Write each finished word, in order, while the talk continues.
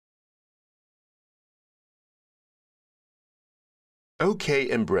OK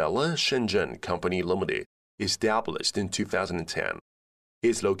Umbrella Shenzhen Company Limited, established in 2010,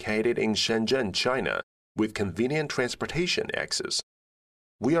 is located in Shenzhen, China, with convenient transportation access.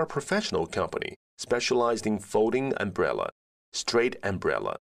 We are a professional company specialized in folding umbrella, straight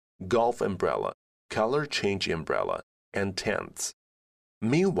umbrella, golf umbrella, color change umbrella, and tents.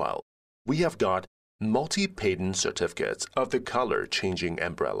 Meanwhile, we have got multi-patent certificates of the color-changing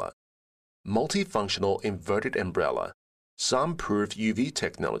umbrella, multifunctional inverted umbrella, sun-proof UV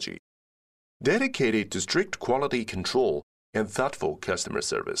technology, dedicated to strict quality control and thoughtful customer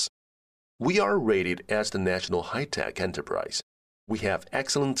service. We are rated as the national high-tech enterprise. We have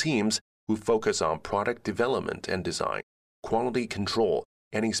excellent teams who focus on product development and design, quality control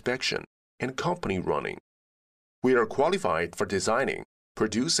and inspection, and company running. We are qualified for designing,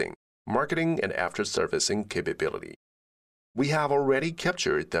 producing, marketing, and after-servicing capability. We have already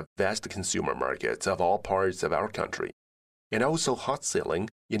captured the vast consumer markets of all parts of our country, and also hot selling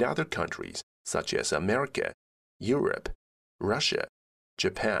in other countries such as America, Europe, Russia,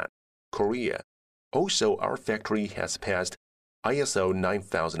 Japan, Korea. Also, our factory has passed ISO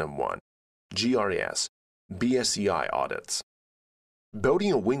 9001, GRS, BSCI audits.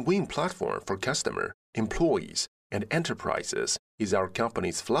 Building a win-win platform for customer, employees, and enterprises is our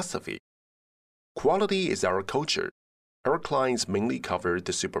company's philosophy. Quality is our culture. Our clients mainly cover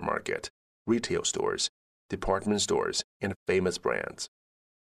the supermarket, retail stores, department stores, and famous brands.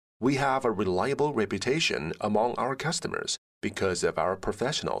 We have a reliable reputation among our customers because of our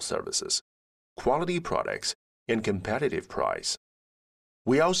professional services, quality products, and competitive price.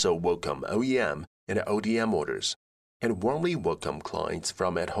 We also welcome OEM and ODM orders and warmly welcome clients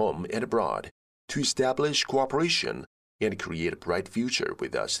from at home and abroad to establish cooperation and create a bright future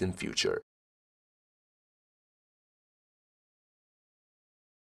with us in future.